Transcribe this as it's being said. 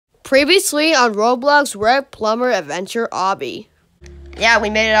Previously on Roblox, Red Plumber Adventure Obby. Yeah, we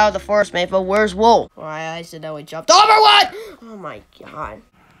made it out of the forest, mate, but where's Wool? Oh, I accidentally jumped over one! Oh my god.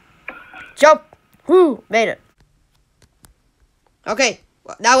 Jump! Woo! Made it. Okay,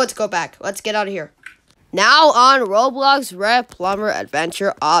 now let's go back. Let's get out of here. Now on Roblox, Red Plumber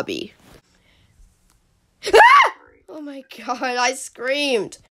Adventure Obby. Ah! Oh my god, I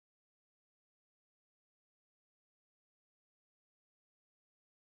screamed.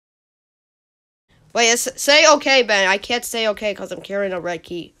 Wait, say okay, Ben. I can't say okay because I'm carrying a red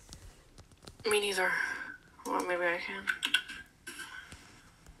key. Me neither. Well, maybe I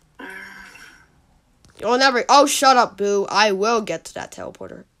can. You'll never. Oh, shut up, Boo. I will get to that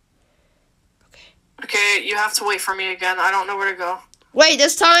teleporter. Okay. Okay, you have to wait for me again. I don't know where to go. Wait,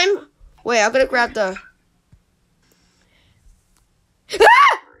 this time? Wait, I'm gonna grab the.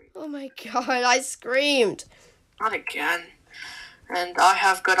 Ah! Oh my god, I screamed. Not again. And I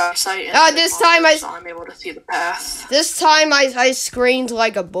have good eyesight. This time so I'm able to see the path. This time I screamed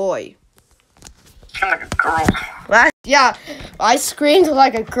like a boy. I'm like a girl. What? Yeah, I screamed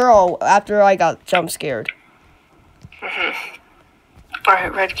like a girl after I got jump scared.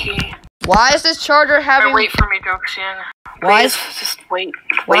 Alright, red key. Why is this charger having? Wait for me, Joexian. Why Please, just wait.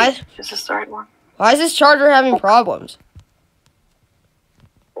 Why? Wait. Is this the right one? Why is this charger having problems?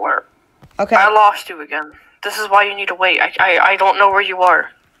 Where? Okay. I lost you again. This is why you need to wait. I don't know where you are.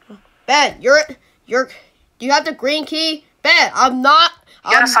 Ben, do you have the green key? Ben,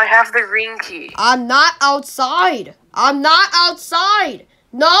 Yes, I have the green key. I'm not outside. I'm not outside.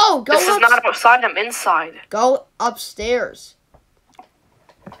 No, go. This is not outside. I'm inside. Go upstairs.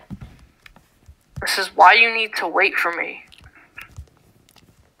 This is why you need to wait for me.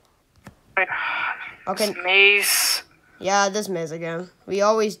 Okay. This maze. Yeah, this maze again. We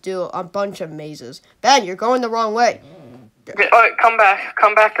always do a bunch of mazes. Ben, you're going the wrong way. Okay, alright, come back.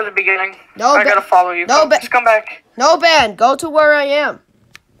 Come back to the beginning. No, I gotta follow you. No, Ben. Just come back. No, Ben. Go to where I am.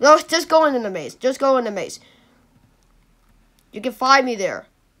 No, just go in the maze. Just go in the maze. You can find me there.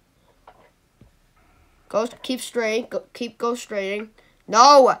 Go. Keep straight. Go straighting.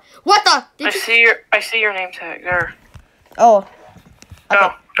 No. What the? I see your name tag there. Oh.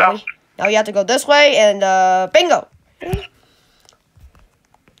 Okay. Go. Now you have to go this way and bingo.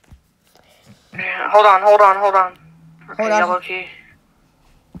 Yeah, hold on. Okay, Hold on. yellow key.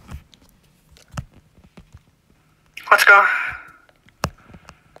 Let's go.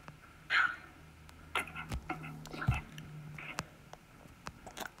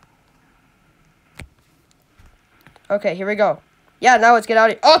 Okay, here we go. Yeah, now let's get out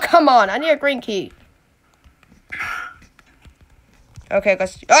of here. Oh, come on. I need a green key. Okay,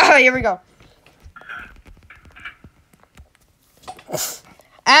 let's... Ah, here we go.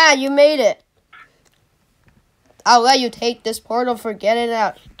 Ah, you made it. I'll let you take this portal for getting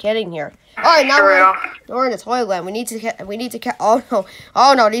here. All right, now we're in the toilet. We need to get.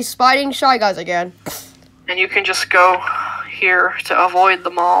 Oh no, these spiting shy guys again. And you can just go here to avoid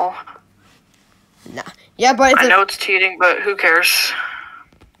them all. Nah. Yeah, but I know it's cheating, but who cares?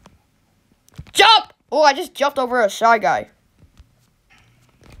 Jump! Oh, I just jumped over a shy guy.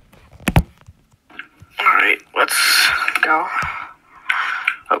 Alright, let's go.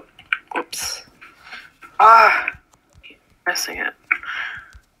 Oh, whoops. Ah, missing it.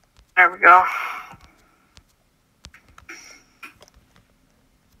 There we go.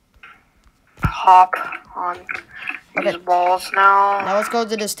 Hop on these walls now. Now let's go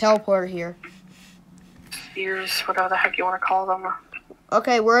to this teleporter here. Spheres, whatever the heck you want to call them.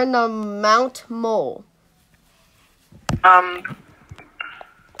 Okay, we're in the Mount Mole. Alright,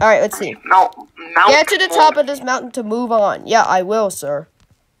 let's see. Mount Get to the top of this mountain to move on. Yeah, I will, sir.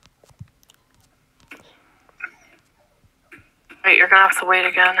 Wait, you're gonna have to wait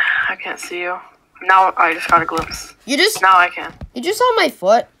again. I can't see you. Now I just got a glimpse. Now I can. You just saw my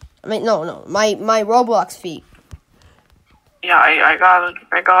foot? I mean, no, my Roblox feet. Yeah, I got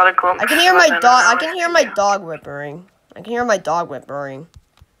a glimpse. I can hear my dog. I can hear my dog whimpering. I can hear my dog whimpering.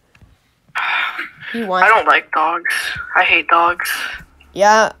 I don't like dogs. I hate dogs.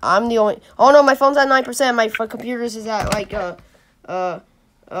 Yeah, I'm the only. Oh no, my phone's at 9%. My computer's is at like 22%.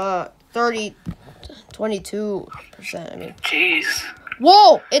 I mean. Jeez.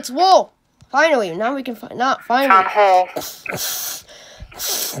 Whoa! It's Wool. Finally, now we can find. Not finally. Town hall.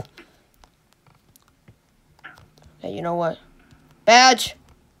 Hey, you know what? Badge.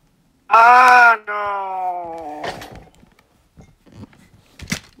 Ah, no.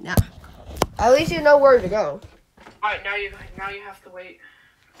 Nah. At least you know where to go. Alright, now you have to wait.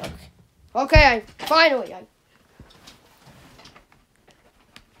 Okay, finally.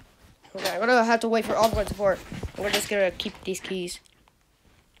 Okay, I'm gonna have to wait for Obby to support. We're just gonna keep these keys.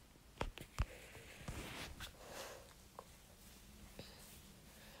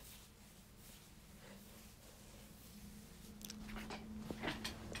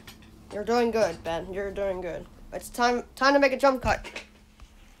 You're doing good, Ben. You're doing good. It's time to make a jump cut.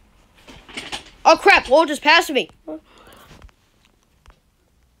 Oh crap! Wool just passed me.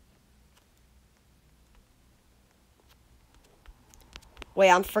 Wait,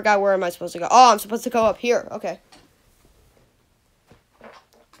 I forgot where am I supposed to go. Oh, I'm supposed to go up here. Okay.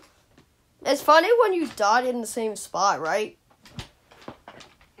 It's funny when you died in the same spot, right?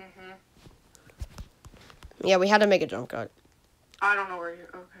 Yeah, we had to make a jump cut. I don't know where you're.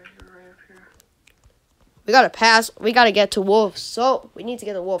 Okay, you're right up here. We gotta pass. We gotta get to Wolf. So we need to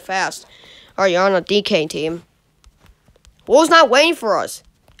get to Wolf fast. All right, you're on a DK team. Wolf's not waiting for us.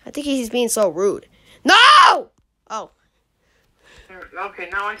 I think he's being so rude. No! Oh. Okay,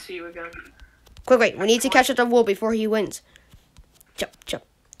 now I see you again. Quick, wait. We need to catch up to Wolf before he wins. Jump, jump.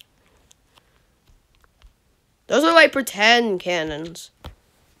 Those are like pretend cannons.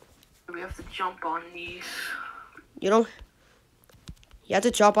 We have to jump on these. You don't. You have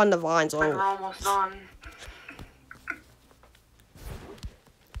to jump on the vines. We're almost done.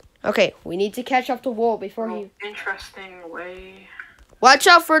 Okay, we need to catch up to Wolf before he. Interesting way. Watch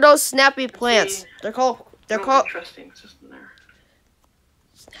out for those snappy plants. They're called. Interesting system there.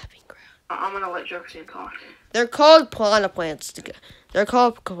 Snapping ground. I'm gonna let Joexian talk. They're called piranha plants. They're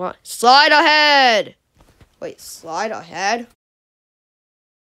called. Slide ahead. Wait, slide ahead.